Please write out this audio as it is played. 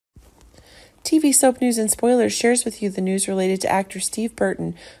TV Soap News and Spoilers shares with you the news related to actor Steve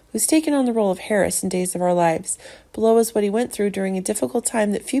Burton, who's taken on the role of Harris in Days of Our Lives. Below is what he went through during a difficult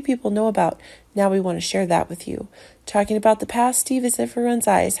time that few people know about. Now we want to share that with you. Talking about the past, Steve, as everyone's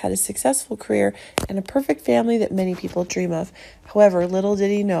eyes, had a successful career and a perfect family that many people dream of. However, little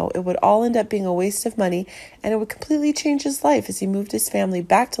did he know, it would all end up being a waste of money, and it would completely change his life as he moved his family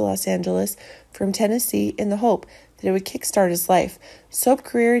back to Los Angeles from Tennessee in the hope that it would kickstart his life, soap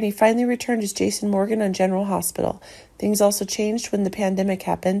career, and he finally returned as Jason Morgan on General Hospital. Things also changed when the pandemic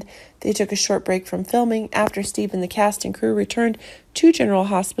happened. They took a short break from filming. After Steve and the cast and crew returned to General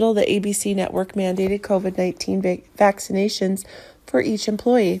Hospital, the ABC network mandated COVID-19 vaccinations for each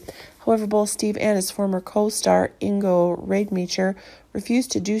employee. However, both Steve and his former co-star, Ingo Rademacher,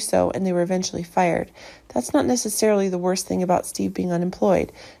 refused to do so, and they were eventually fired. That's not necessarily the worst thing about Steve being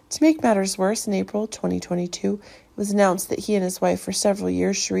unemployed. To make matters worse, in April 2022, it was announced that he and his wife for several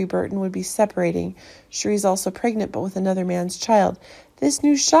years, Steve Burton, would be separating. She's also pregnant, but with another man's child. This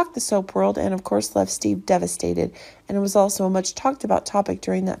news shocked the soap world and, of course, left Steve devastated, and it was also a much talked about topic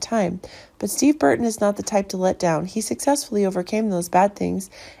during that time. But Steve Burton is not the type to let down. He successfully overcame those bad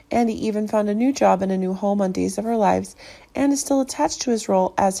things, and he even found a new job and a new home on Days of Our Lives, and is still attached to his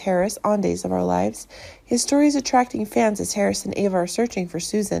role as Harris on Days of Our Lives. His story is attracting fans as Harris and Ava are searching for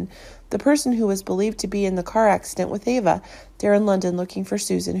Susan, the person who was believed to be in the car accident with Ava. They're in London looking for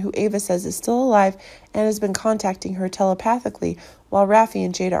Susan, who Ava says is still alive and has been contacting her telepathically, while Raffi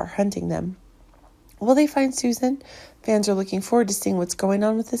and Jada are hunting them. Will they find Susan? Fans are looking forward to seeing what's going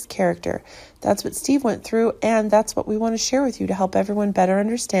on with this character. That's what Steve went through, and that's what we want to share with you to help everyone better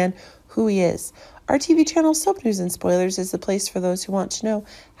understand who he is. Our TV channel Soap News and Spoilers is the place for those who want to know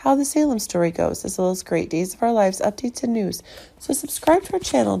how the Salem story goes, as well as great Days of Our Lives updates and news. So subscribe to our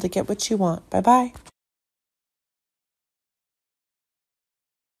channel to get what you want. Bye-bye.